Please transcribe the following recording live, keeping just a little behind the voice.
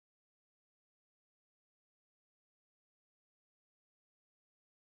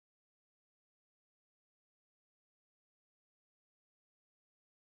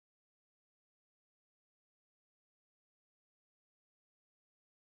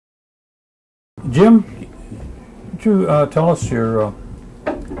Jim, would you tell us your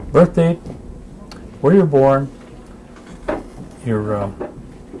birth date, where you were born, your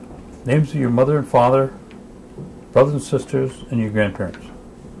names of your mother and father, brothers and sisters, and your grandparents?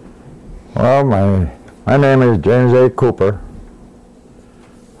 Well, my name is James A. Cooper.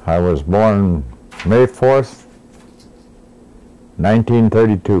 I was born May 4th,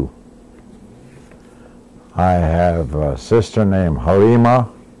 1932. I have a sister named Halima.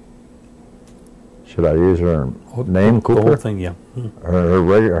 Should I use her name, Cooper? The whole thing, yeah. Her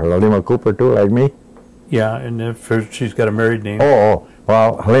Halima Cooper too, like me? Yeah, and if she's got a married name. Oh,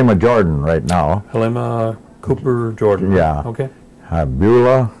 well, Halima Jordan right now. Halima Cooper Jordan. Yeah. Okay.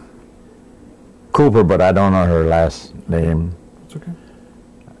 Beulah Cooper, but I don't know her last name. That's okay.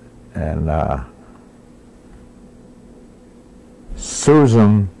 And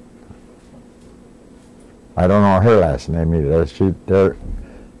Susan, I don't know her last name either.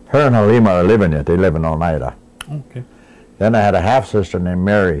 Her and Halima are living it. They live in Oneida. Okay. Then I had a half-sister named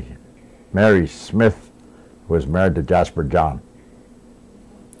Mary Smith, who was married to Jasper John.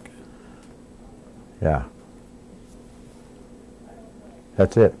 Okay. Yeah.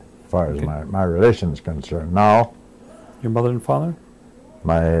 That's it, as far as my relation is concerned. Now, your mother and father?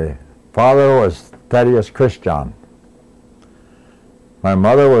 My father was Thaddeus Christian. My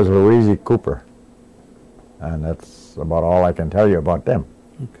mother was Louise Cooper. And that's about all I can tell you about them.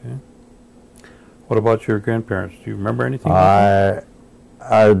 Okay. What about your grandparents? Do you remember anything about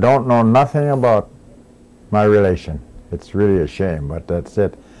I don't know nothing about my relation. It's really a shame, but that's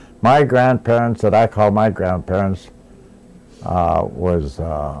it. My grandparents, that I call my grandparents, was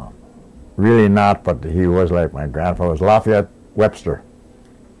really not, but he was like my grandfather, was Lafayette Webster.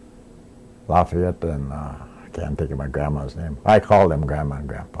 Lafayette, and I can't think of my grandma's name. I called them Grandma and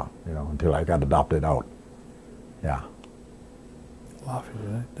Grandpa, you know, until I got adopted out. Yeah.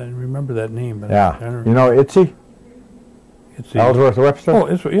 Lafayette, I didn't remember that name. But Yeah. You know Itzy? Ellsworth Webster? Oh,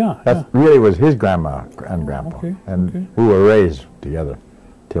 yeah. That really was his grandma and grandpa. Okay. And we were raised together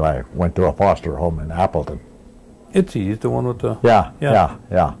till I went to a foster home in Appleton. Itzy, he's the one with the... Yeah.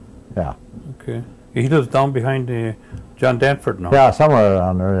 Okay. He lives down behind John Danford now. Yeah, somewhere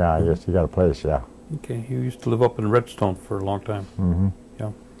around there, yeah. I guess he got a place, yeah. Okay, he used to live up in Redstone for a long time. Mm-hmm.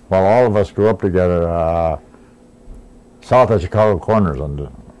 Yeah. Well, all of us grew up together south of Chicago Corners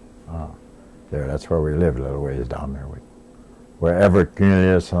there. That's where we lived, a little ways down there. Where Everett community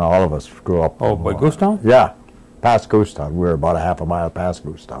is, and all of us grew up. Oh, by Goosetown? Yeah, past Goosetown. We were about a half a mile past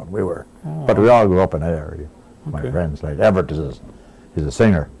Goosetown. We were. Oh. But we all grew up in that area. Okay. My friends, like Everett he's a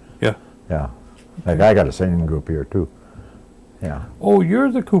singer. Yeah. Yeah. Like I got a singing group here too. Yeah. Oh,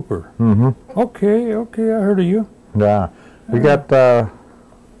 you're the Cooper. Mm-hmm. Okay, I heard of you. Yeah. We got,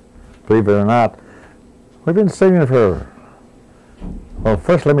 believe it or not, we've been singing for, well,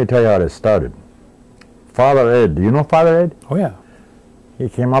 first let me tell you how this started. Father Ed, do you know Father Ed? Oh, yeah. He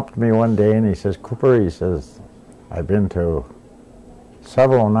came up to me one day and he says, Cooper, he says, I've been to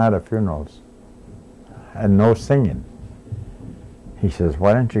several Oneida funerals and no singing. He says,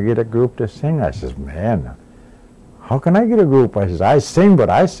 why don't you get a group to sing? I says, man, how can I get a group? I says, I sing, but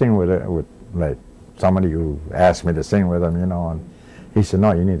I sing with like somebody who asked me to sing with them, you know. And he said,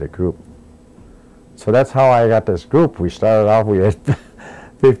 no, you need a group. So that's how I got this group. We started off, we had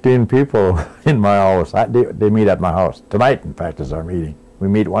 15 people in my house. They meet at my house. Tonight, in fact, is our meeting. We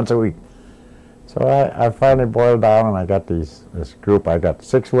meet once a week. So I finally boiled down and I got this group. I got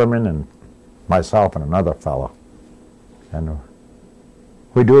 6 women and myself and another fellow. And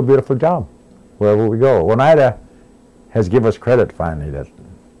we do a beautiful job wherever we go. Oneida has given us credit finally that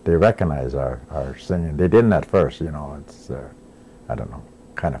they recognize our singing. They didn't at first, you know. It's, I don't know,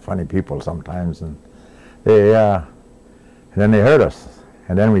 kind of funny people sometimes. And then they heard us.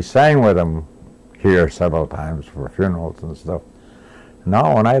 And then we sang with them here several times for funerals and stuff.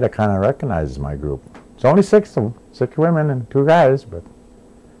 Now Oneida kind of recognizes my group. It's only 6 of them, 6 women and 2 guys, but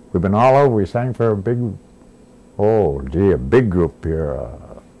we've been all over. We sang for a big, a big group here.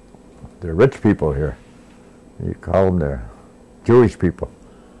 They're rich people here. You call them the Jewish people.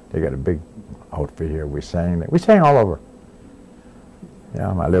 They got a big outfit here. We sang all over.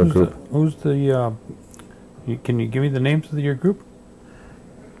 Yeah, my little group. Can you give me the names of your group?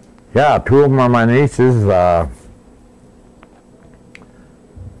 Yeah, 2 of them are my nieces.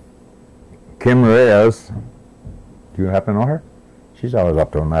 Kim Reyes. Do you happen to know her? She's always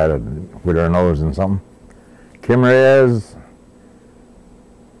up to Oneida with her nose and something. Kim Reyes.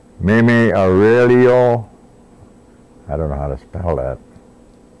 Mimi Aurelio. I don't know how to spell that.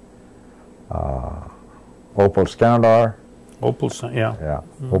 Opal Skenadar. Opal, yeah. Yeah,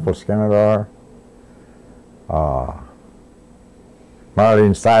 Opal Skenadar.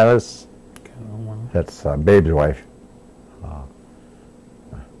 Marlene Silas. Okay, I don't That's Babe's wife.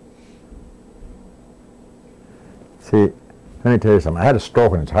 See, let me tell you something. I had a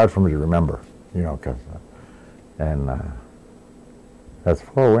stroke and it's hard for me to remember, you know, and that's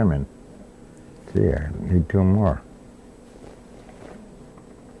 4 women. Gee, I need 2 more.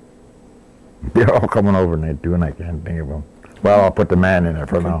 They're all coming over and they do, and I can't think of them. Well, I'll put the man in there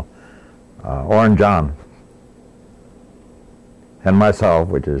for now. Orange John. And myself,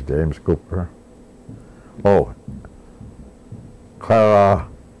 which is James Cooper. Oh, Clara.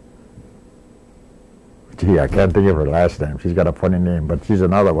 Gee, I can't think of her last name. She's got a funny name, but she's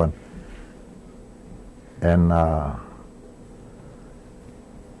another one. And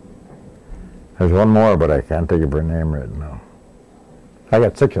there's one more, but I can't think of her name right now. I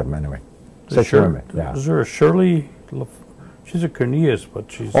got 6 of them anyway. 6 women. Yeah. Is there a Shirley? She's a Cornelius,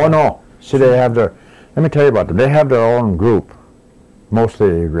 but she's. Oh no! See, they have their. Let me tell you about them. They have their own group, mostly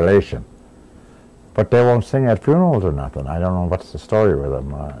relation, but they won't sing at funerals or nothing. I don't know what's the story with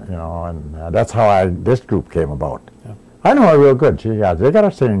them, you know. And that's how this group came about. Yeah. I know her real good. They got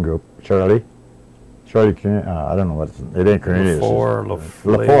a singing group. Shirley, I don't know what it ain't Cornelius.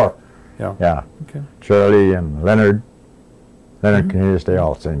 LaFleur. Yeah. Yeah. Okay. Shirley and Leonard Cornelius, they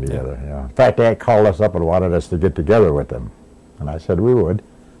all sing together. Yeah. In fact, they called us up and wanted us to get together with them, and I said we would,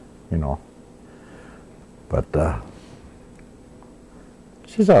 you know. But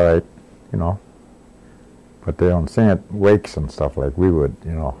she's all right, you know. But they don't sing at wakes and stuff like we would,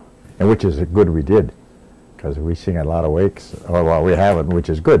 you know, and which is good we did, because we sing at a lot of wakes. Or well, we haven't, which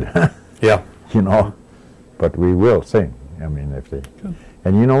is good. Yeah. You know, but we will sing. I mean, if they. Good.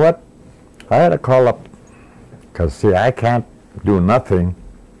 And you know what? I had to call up, because see, I can't do nothing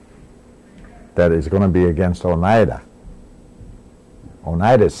that is going to be against Oneida's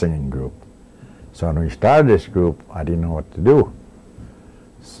singing group. So when we started this group, I didn't know what to do.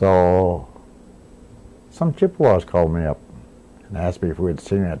 So some Chippewas called me up and asked me if we'd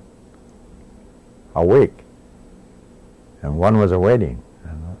sing at a wake. And one was a wedding,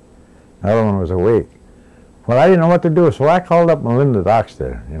 and the other one was a wake. Well, I didn't know what to do, so I called up Melinda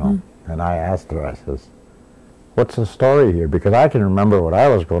Dockster, you know, and I asked her, I says, what's the story here? Because I can remember when I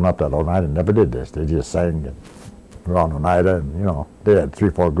was growing up that Oneida never did this. They just sang it around Oneida, and, you know, they had 3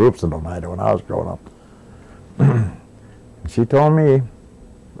 or 4 groups in Oneida when I was growing up. She told me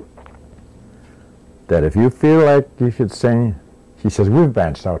that if you feel like you should sing, she says, we've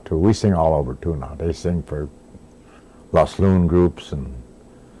branched out too. We sing all over too now. They sing for Lost Loon groups and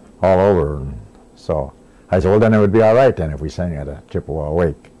all over. And so I said, well, then it would be all right then if we sang at a Chippewa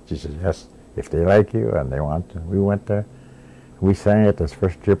wake. She said, yes, if they like you and they want to. We went there. We sang at this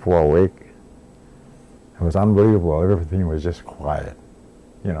first Chippewa wake. It was unbelievable. Everything was just quiet,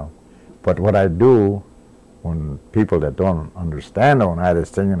 you know. But what I do when people that don't understand Oneida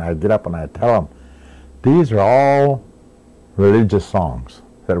singing, I get up and I tell them, these are all religious songs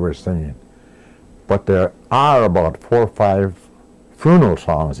that we're singing. But there are about 4 or 5 funeral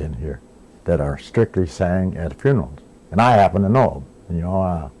songs in here that are strictly sang at funerals. And I happen to know them, you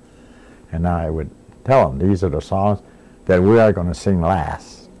know. And I would tell them, these are the songs that we are going to sing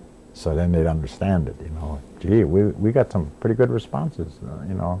last. So then they'd understand it, you know. Gee, we got some pretty good responses,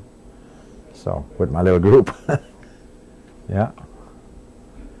 you know. So, with my little group. Yeah.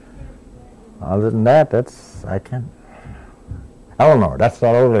 Other than that, I can't. Eleanor, that's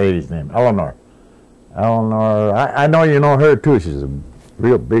that old lady's name, Eleanor. Eleanor, I know you know her too. She's a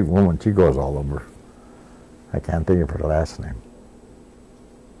real big woman. She goes all over. I can't think of her last name.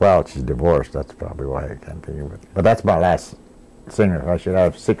 Well, she's divorced. That's probably why I can't think of it. But that's my last singer. I should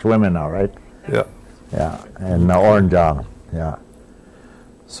have 6 women now, right? Yeah. Yeah, and Orange John. Yeah.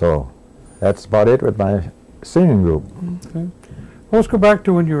 So that's about it with my singing group. Okay. Well, let's go back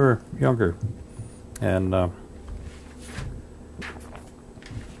to when you were younger. And why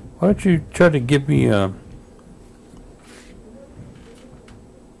don't you try to give me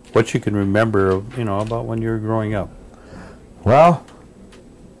what you can remember, you know, about when you were growing up. Well,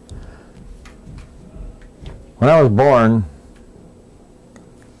 when I was born,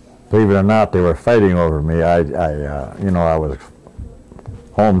 believe it or not, they were fighting over me. You know, I was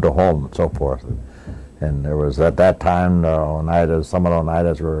home to home and so forth. And there was, at that time, Oneidas, some of the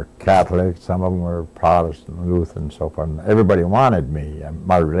Oneidas were Catholic, some of them were Protestant, Lutheran, and so forth. And everybody wanted me,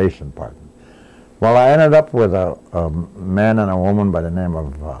 my relation partner. Well, I ended up with a man and a woman by the name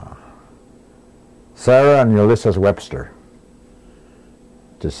of Sarah and Ulysses Webster,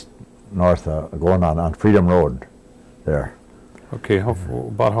 just north of, going on Freedom Road there. Okay,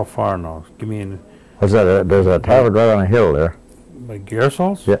 about how far now? Give me an... What's that? There's a tavern right on a hill there. By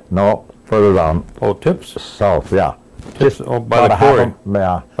Garsols? Yeah, no, further down. Oh, Tips? South, yeah. Just by the quarry.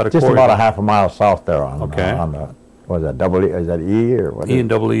 Just about a half a mile south there on Okay. On the, was that double E? Is that E or what? E and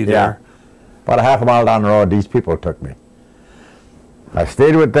double E Yeah. there. About a half a mile down the road, these people took me. I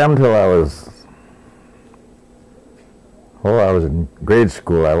stayed with them till I was in grade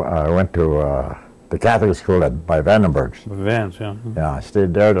school. I went to the Catholic school by Vandenberg's. Vans, yeah. Yeah, I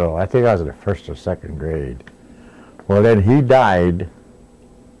stayed there till I think I was in the first or second grade. Well, then he died,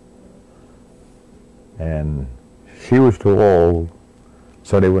 and she was too old,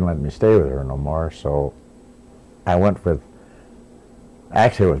 so they wouldn't let me stay with her no more. So I went with,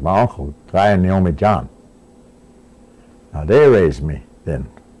 actually it was my uncle, Guy and Naomi John. Now they raised me then,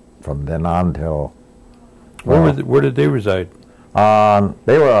 from then on till. Where did they reside?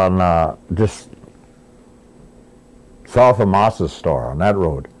 They were on just south of Moss's store on that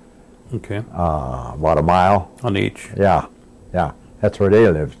road. Okay. About a mile. On H. Yeah, that's where they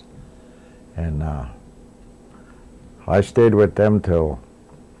lived. And I stayed with them till,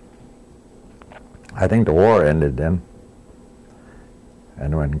 I think the war ended then.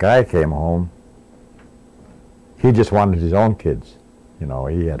 And when Guy came home, he just wanted his own kids. You know,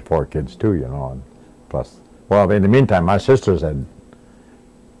 he had 4 kids too, you know, and plus, well, in the meantime, my sisters had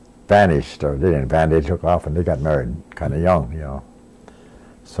vanished, or they didn't vanish, they took off and they got married kind of young, you know.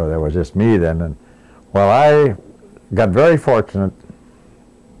 So there was just me then, and well, I got very fortunate,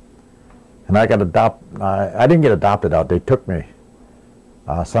 and I got adopted. I didn't get adopted out. They took me.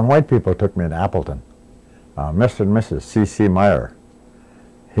 Some white people took me in Appleton. Mr. and Mrs. C.C. Meyer.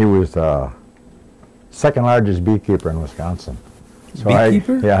 He was the second largest beekeeper in Wisconsin. So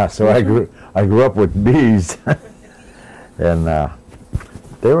beekeeper? So I grew up with bees, and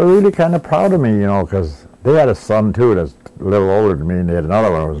they were really kind of proud of me, you know, because they had a son too that's a little older than me, and they had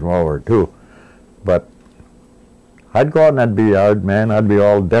another one that was older too. But I'd go out in that bee yard, man. I'd be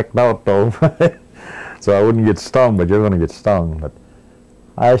all decked out though, so I wouldn't get stung. But you're going to get stung. But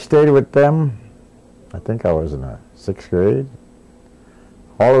I stayed with them. I think I was in the 6th grade,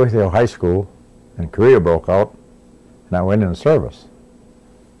 all the way through high school, and Korea broke out, and I went into service.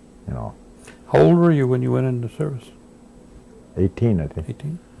 You know. How old were you when you went into service? 18, I think.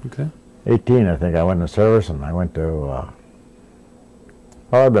 18. Okay. 18, I think. I went into service, and I went to.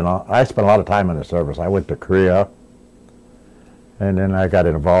 I spent a lot of time in the service. I went to Korea, and then I got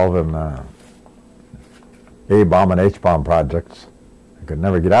involved in A-bomb and H-bomb projects. I could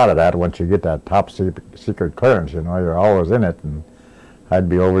never get out of that. Once you get that top secret clearance, you know, you're always in it. And I'd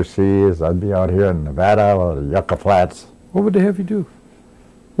be overseas. I'd be out here in Nevada or the Yucca Flats. What would they have you do?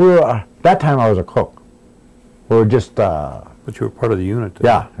 That time I was a cook. We were just. But you were part of the unit.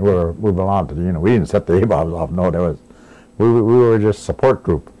 Yeah, we belonged to the unit. We didn't set the A-bombs off. No, there was. We were just support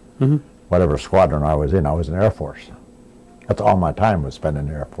group. Mm-hmm. Whatever squadron I was in the Air Force. That's all my time was spent in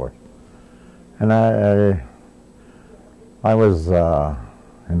the Air Force. And I was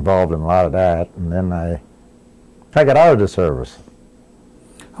involved in a lot of that, and then I got out of the service.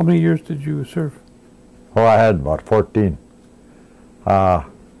 How many years did you serve? Oh, I had about 14. I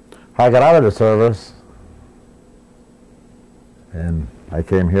got out of the service, and I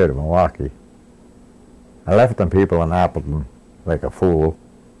came here to Milwaukee. I left them people in Appleton like a fool.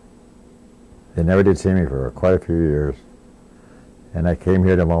 They never did see me for quite a few years. And I came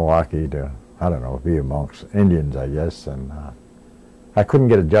here to Milwaukee to, I don't know, be amongst Indians, I guess, and I couldn't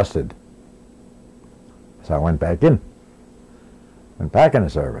get adjusted. So I went back in. Went back in the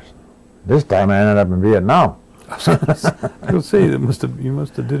service. This time I ended up in Vietnam. I was going to say, you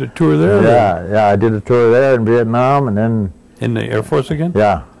must have did a tour there. Yeah, I did a tour there in Vietnam, and then... In the Air Force again?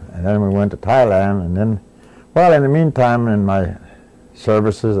 Yeah, and then we went to Thailand, and then, well, in the meantime, in my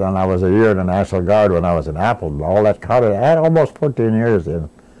services, and I was a year in the National Guard when I was in Appleton, all that counted. I had almost 14 years in,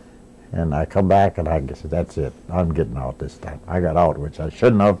 and I come back, and I said, that's it, I'm getting out this time. I got out, which I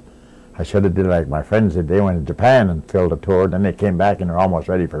shouldn't have. I should have did like my friends did. They went to Japan and filled a tour, then they came back, and they're almost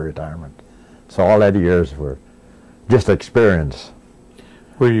ready for retirement. So all that years were just experience.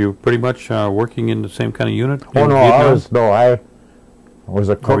 Were you pretty much working in the same kind of unit? Oh no, I was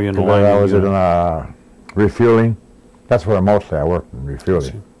a cook. I was in refueling. That's where mostly I worked in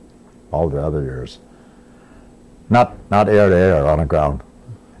refueling. All the other years. Not air to air, on the ground.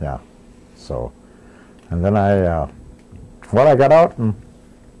 Yeah. So, and then I got out and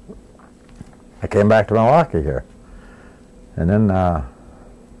I came back to Milwaukee here, and then I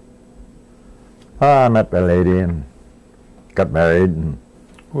met my lady and got married. And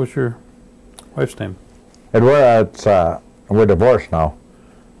what was your wife's name? We're divorced now.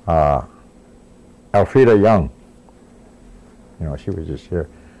 Elfrida Young. You know, she was just here.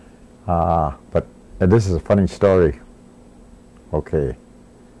 But this is a funny story. Okay.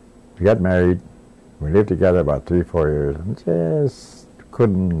 We got married. We lived together about 3-4 years, and just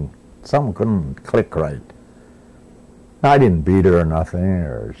something couldn't click right. I didn't beat her or nothing,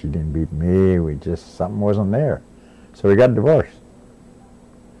 or she didn't beat me. Something wasn't there. So we got divorced.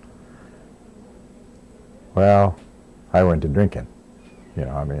 Well, I went to drinking. You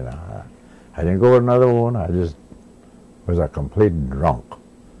know, I mean, I didn't go with another woman. I just was a complete drunk.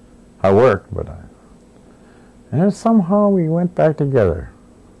 I worked, but and then somehow we went back together.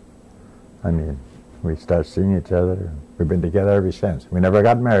 I mean, we started seeing each other. We've been together ever since. We never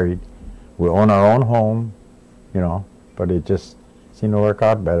got married. We own our own home, you know, but it just seemed to work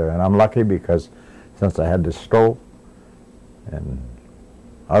out better. And I'm lucky because since I had this stroke and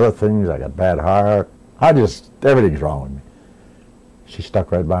other things, I got bad heart. Everything's wrong with me. She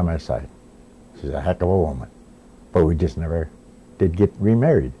stuck right by my side. She's a heck of a woman. But we just never did get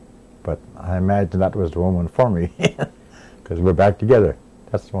remarried. But I imagine that was the woman for me, because we're back together.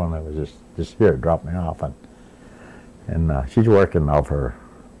 That's the one that was just here, dropped me off. And she's working off her.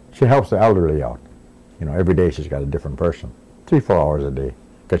 She helps the elderly out. You know, every day she's got a different person. 3-4 hours a day.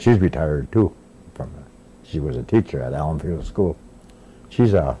 Because she's retired too. She was a teacher at Allen Field School.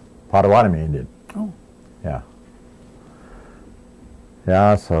 She's a Potawatomi Indian. Oh. Yeah.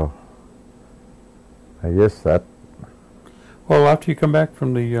 Yeah, so I guess that. Well, after you come back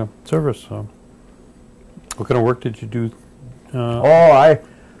from the service, what kind of work did you do? I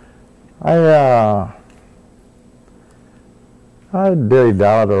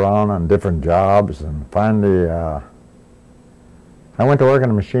dilly-dallied around on different jobs, and finally I went to work in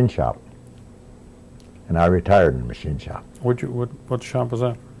a machine shop, and I retired in the machine shop. What shop was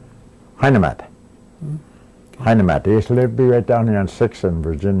that? Heinemat. Hmm. Okay. Heinemat. They used to be right down here on 6th in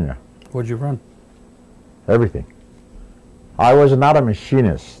Virginia. What'd you run? Everything. I was not a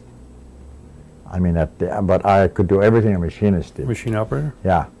machinist. I mean, but I could do everything a machinist did. Machine operator?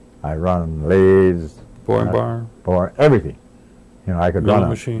 Yeah. I run lathes. Boring bar? Everything. You know, I could run it.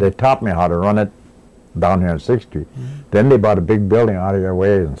 Machine. They taught me how to run it down here on 6th Street. Mm-hmm. Then they bought a big building out of your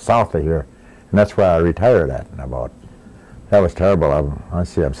way in south of here, and that's where I retired at. That was terrible. I'm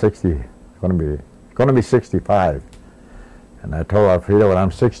 60, going to be 65. And I told Alfreda, when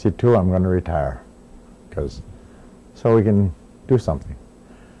I'm 62, I'm going to retire, so we can do something.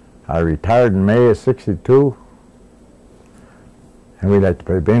 I retired in May of 62, and we liked to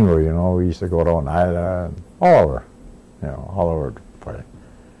play bingo, you know. We used to go to Oneida and all over, you know, all over the place.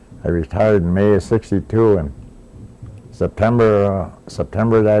 I retired in May of 62, and September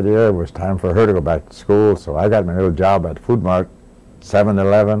that year, it was time for her to go back to school, so I got my little job at Food Mart,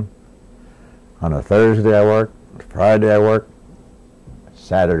 7-Eleven. On a Thursday I worked, Friday I worked,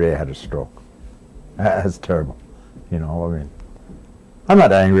 Saturday I had a stroke. That's terrible. You know, I mean, I'm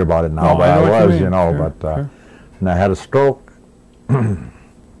not angry about it now, but I was, you know, sure, but sure. And I had a stroke, and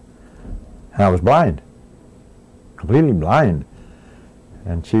I was blind, completely blind.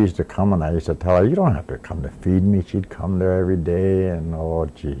 And she used to come, and I used to tell her, you don't have to come to feed me. She'd come there every day, and oh,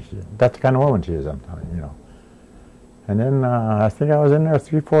 geez, that's the kind of woman she is, I'm telling you, you know. And then I think I was in there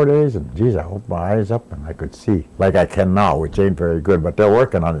 3-4 days, and geez, I opened my eyes up, and I could see, like I can now, which ain't very good, but they're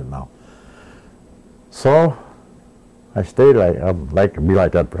working on it now. So I stayed I'd like to be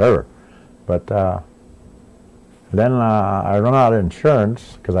like that forever. But then I run out of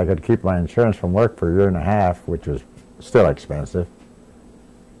insurance, because I could keep my insurance from work for a 1.5 years, which was still expensive.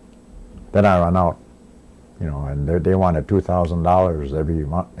 Then I run out, you know, and they wanted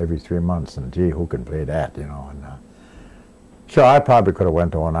 $2,000 every 3 months, and gee, who can pay that, you know? And sure, I probably could have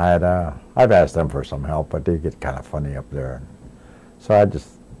went to Oneida. I've asked them for some help, but they get kind of funny up there. So I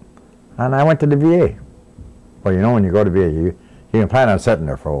went to the VA. Well, you know, when you go to VA, you can plan on sitting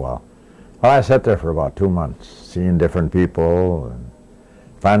there for a while. Well, I sat there for about 2 months, seeing different people, and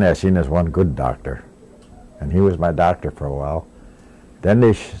finally I seen this one good doctor, and he was my doctor for a while. Then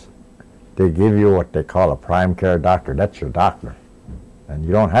they give you what they call a prime care doctor. That's your doctor. And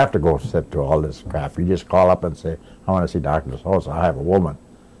you don't have to go sit through all this crap. You just call up and say, I want to see Dr. So I have a woman.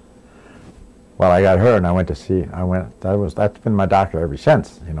 Well, I got her, and I went to see, that's been my doctor ever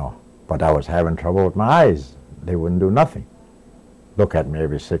since, you know. But I was having trouble with my eyes. They wouldn't do nothing. Look at me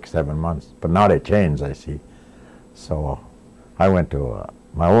every 6-7 months. But now they changed, I see. So I went to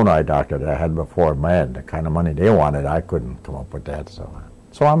my own eye doctor that I had before. Man, the kind of money they wanted, I couldn't come up with that.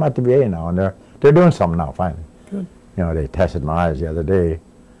 So I'm at the VA now, and they're doing something now, finally. Good. You know, they tested my eyes the other day,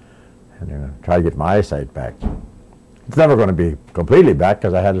 and they're going to try to get my eyesight back. It's never going to be completely back,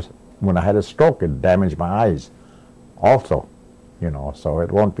 because when I had a stroke, it damaged my eyes also, you know, so it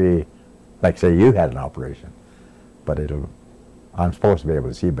won't be like, say, you had an operation, but I'm supposed to be able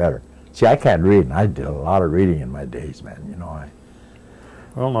to see better. See, I can't read, and I did a lot of reading in my days, man, you know.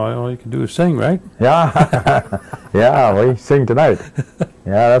 Well, no, all you can do is sing, right? Yeah, yeah, we sing tonight.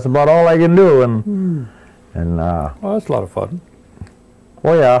 Yeah, that's about all I can do. And Well, that's a lot of fun.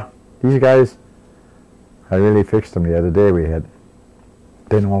 oh yeah, these guys, I really fixed them the other day.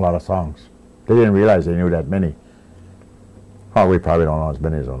 They know a lot of songs. They didn't realize they knew that many. Well, we probably don't know as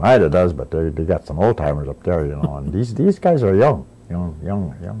many as Oneida does, but they got some old timers up there, you know. And these guys are young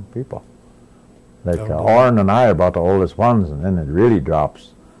people. Like Orrin and I are about the oldest ones, and then it really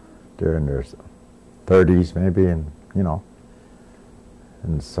drops. They're in their 30s maybe, and you know.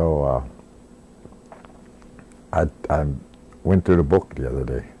 And so I went through the book the other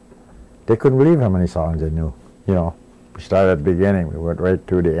day. They couldn't believe how many songs they knew. You know, we started at the beginning, we went right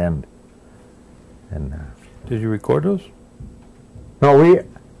through the end. And did you record those? no,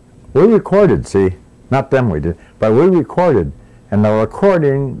 we recorded. See, not them we did, but we recorded. And the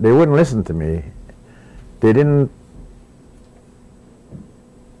recording, they wouldn't listen to me. They didn't.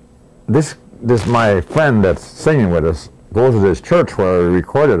 This my friend that's singing with us goes to this church where we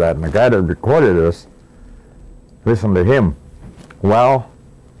recorded at, and the guy that recorded us listened to him. Well,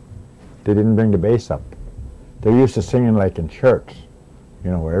 they didn't bring the bass up. They're used to singing like in church,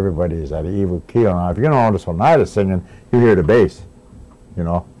 you know, where everybody is at an even key. Now, if you know all this Oneida singing, you hear the bass, you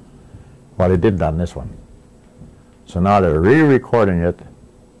know. Well, they did on this one. So now they're re-recording it.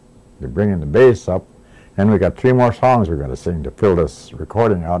 They're bringing the bass up, and we got 3 more songs we're going to sing to fill this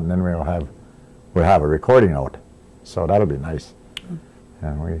recording out, and then we'll have a recording out. So that'll be nice.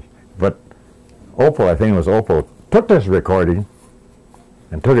 And but Opal, I think it was Opal, took this recording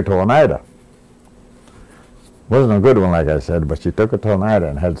and took it to Oneida. Wasn't a good one, like I said, but she took it to Oneida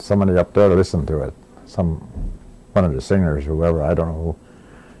and had somebody up there to listen to it. One of the singers, whoever, I don't know who.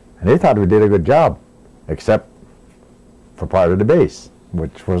 And they thought we did a good job, except for part of the bass,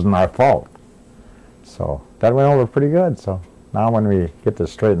 which wasn't our fault. So that went over pretty good. So now when we get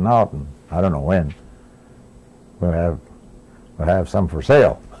this straightened out, and I don't know when, we'll have some for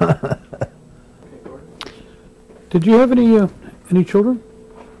sale. Did you have any children?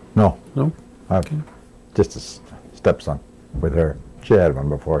 No. No? Okay. Just a stepson with her. She had one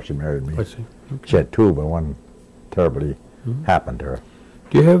before she married me. I see. Okay. She had 2, but one terribly happened to her.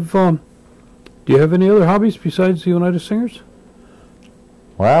 Do you have any other hobbies besides the Oneida Singers?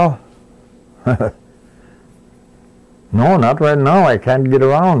 Well, no, not right now. I can't get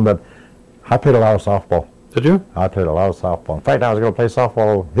around, but I played a lot of softball. Did you? I played a lot of softball. In fact, I was going to play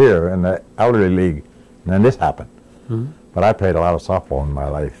softball here in the elderly league, and then this happened. But I played a lot of softball in my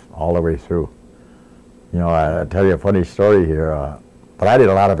life, all the way through. You know, I'll tell you a funny story here, but I did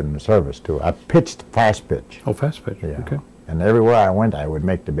a lot of it in the service, too. I pitched fast pitch. Oh, fast pitch. Yeah. Okay. And everywhere I went, I would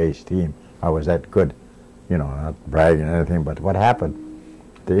make the base team. I was that good. You know, not bragging or anything, but what happened?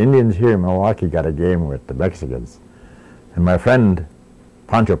 The Indians here in Milwaukee got a game with the Mexicans. And my friend,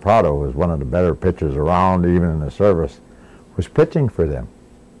 Pancho Prado, was one of the better pitchers around, even in the service, was pitching for them,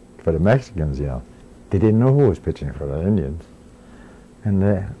 for the Mexicans, you know. They didn't know who was pitching for the Indians. And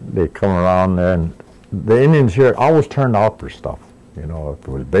they come around there, and the Indians here always turned out for stuff. You know, if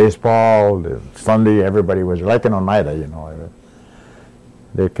it was baseball, Sunday, everybody was like in Oneida, you know.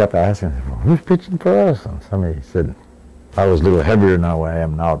 They kept asking, who's pitching for us? And somebody said, I was a little heavier than I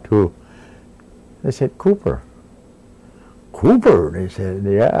am now, too. They said, Cooper. Cooper? They said,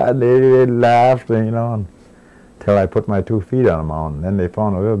 yeah. They laughed, you know, until I put my 2 feet on the mound. And then they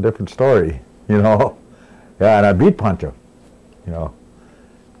found a little different story, you know. Yeah, and I beat Pancho, you know.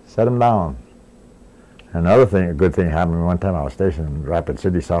 Set him down. Another thing, a good thing happened one time. I was stationed in Rapid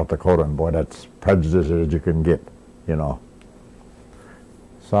City, South Dakota, and boy, that's prejudice as you can get, you know.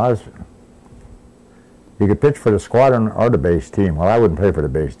 So you could pitch for the squadron or the base team. Well, I wouldn't play for the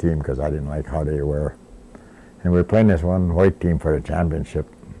base team because I didn't like how they were. And we were playing this one white team for the championship.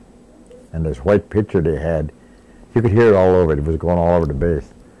 And this white pitcher they had, you could hear it all over. It was going all over the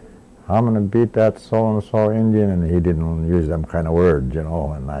base. I'm going to beat that so-and-so Indian, and he didn't use them kind of words, you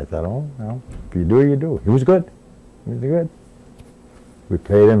know. And I thought, oh, well, if you do, you do. He was good. He was good. We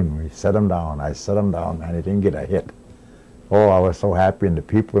played him, and we set him down. I set him down, and he didn't get a hit. Oh, I was so happy, and the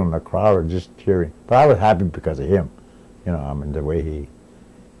people in the crowd were just cheering. But I was happy because of him. You know, I mean, the way he, you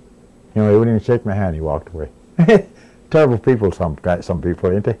know, he wouldn't even shake my hand. He walked away. Terrible people, some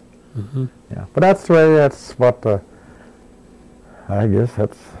people, ain't they? Yeah. But that's the way, that's what, I guess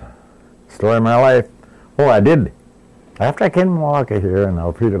that's the story of my life. Oh, I did. After I came to Milwaukee here, and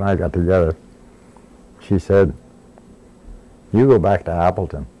Elfrida and I got together, she said, you go back to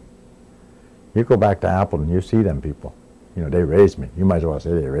Appleton. You go back to Appleton, you see them people. You know, they raised me. You might as well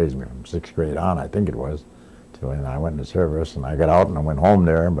say they raised me from 6th grade on, I think it was. So when I went into service, and I got out and I went home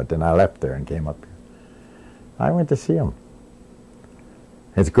there, but then I left there and came up here. I went to see them.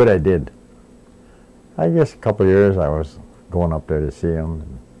 It's good I did. I guess a couple of years I was going up there to see him.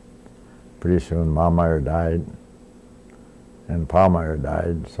 And pretty soon Mama died and Pa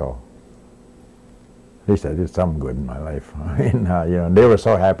died, so at least I did something good in my life. I mean, you know, they were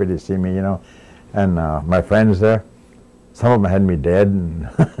so happy to see me, you know, and my friends there, some of them had me dead, and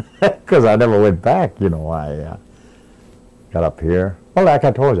because I never went back, you know. I got up here. Well, like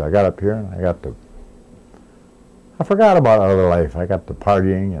I told you, I got up here and I forgot about other life. I got to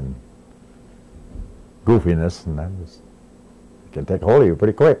partying and goofiness, and that was, it can take hold of you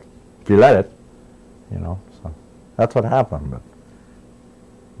pretty quick if you let it, you know. So that's what happened.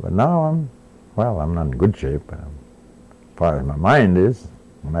 But now I'm not in good shape. As far as my mind is,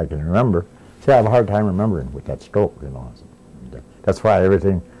 when I can remember. See, I have a hard time remembering with that stroke, you know. That's why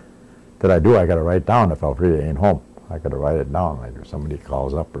everything that I do, I got to write down if I really ain't home. I got to write it down, like if somebody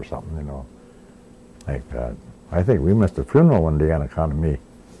calls up or something, you know. Like that. I think we missed a funeral one day on account of me.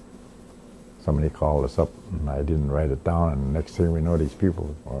 Somebody called us up, and I didn't write it down, and the next thing we know, these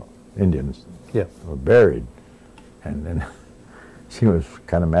people, Indians, were buried. And then she was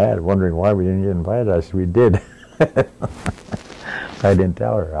kind of mad, wondering why we didn't get invited. I said, we did. I didn't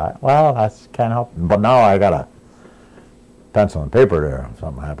tell her. Well, I can't help it. But now I got a pencil and paper there. If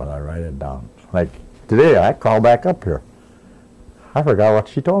something happened, I write it down. Like today, I called back up here. I forgot what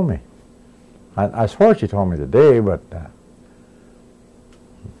she told me. I swore she told me today, but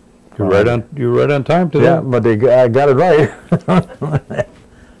you're right on time today. yeah, but I got it right.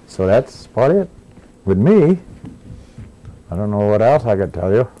 So that's about it with me. I don't know what else I could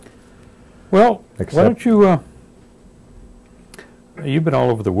tell you. Well, why don't you? You've been all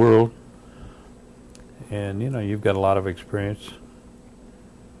over the world, and you know you've got a lot of experience.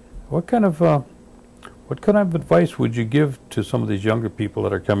 What kind of advice would you give to some of these younger people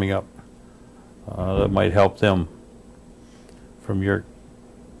that are coming up that might help them from your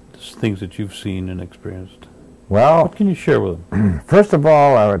things that you've seen and experienced? Well, what can you share with them? First of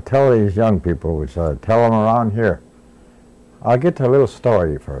all, I would tell these young people, which I tell them around here. I'll get to a little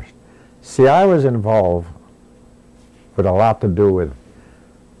story first. See, I was involved with a lot to do with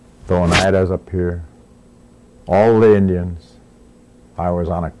the Oneidas up here, all the Indians. I was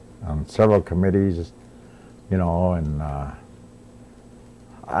on several committees, you know, and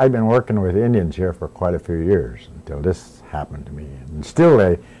I've been working with Indians here for quite a few years until this happened to me. And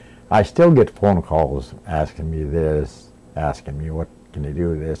still, I still get phone calls asking me this, asking me what can you do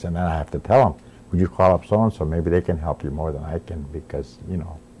with this, and then I have to tell them, would you call up so-and-so, maybe they can help you more than I can, because, you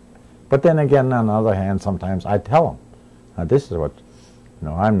know. But then again, on the other hand, sometimes I tell them, now this is what, you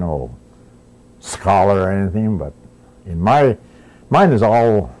know, I'm no scholar or anything, but in mine is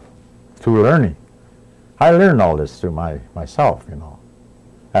all through learning. I learned all this through myself, you know,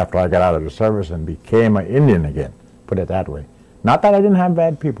 after I got out of the service and became an Indian again, put it that way. Not that I didn't have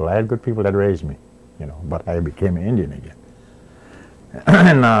bad people. I had good people that raised me, you know, but I became an Indian again.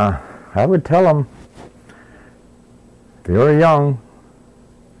 And I would tell them, if you're young,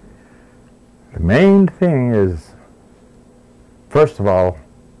 the main thing is, first of all,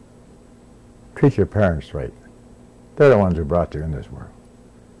 treat your parents right. They're the ones who brought you in this world.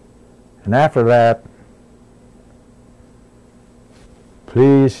 And after that,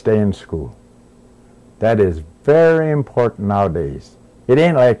 please stay in school. That is very important nowadays. It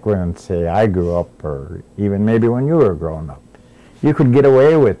ain't like when, say, I grew up, or even maybe when you were growing up. You could get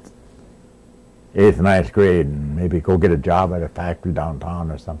away with 8th, 9th grade and maybe go get a job at a factory downtown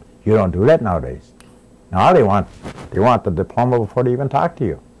or something. You don't do that nowadays. Now they want the diploma before they even talk to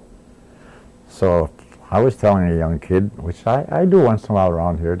you. So I was telling a young kid, which I do once in a while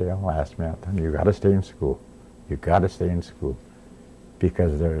around here, they'll ask me, you got to stay in school. You got to stay in school.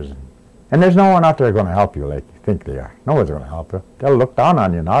 Because there's no one out there going to help you like you think they are. No one's going to help you. They'll look down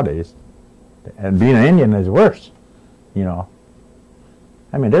on you nowadays. And being an Indian is worse, you know.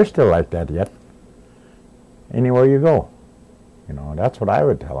 I mean, they're still like that yet. Anywhere you go. You know, that's what I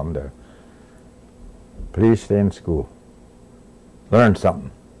would tell them, to please stay in school. Learn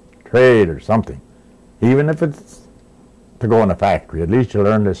something. Trade or something. Even if it's to go in a factory, at least you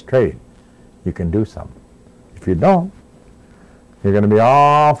learn this trade. You can do something. If you don't, you're going to be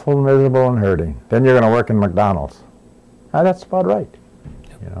awful miserable and hurting. Then you're going to work in McDonald's. Now, that's about right.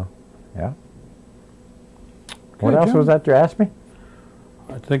 You know, yeah. What else was that you asked me?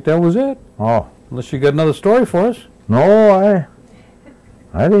 I think that was it. Oh. Unless you got another story for us. No,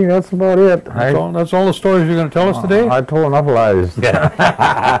 I think that's about it. That's all the stories you're going to tell us today? I told enough lies.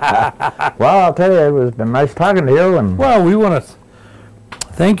 Well, I'll tell you, it's been nice talking to you. And well, we want to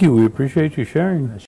thank you. We appreciate you sharing.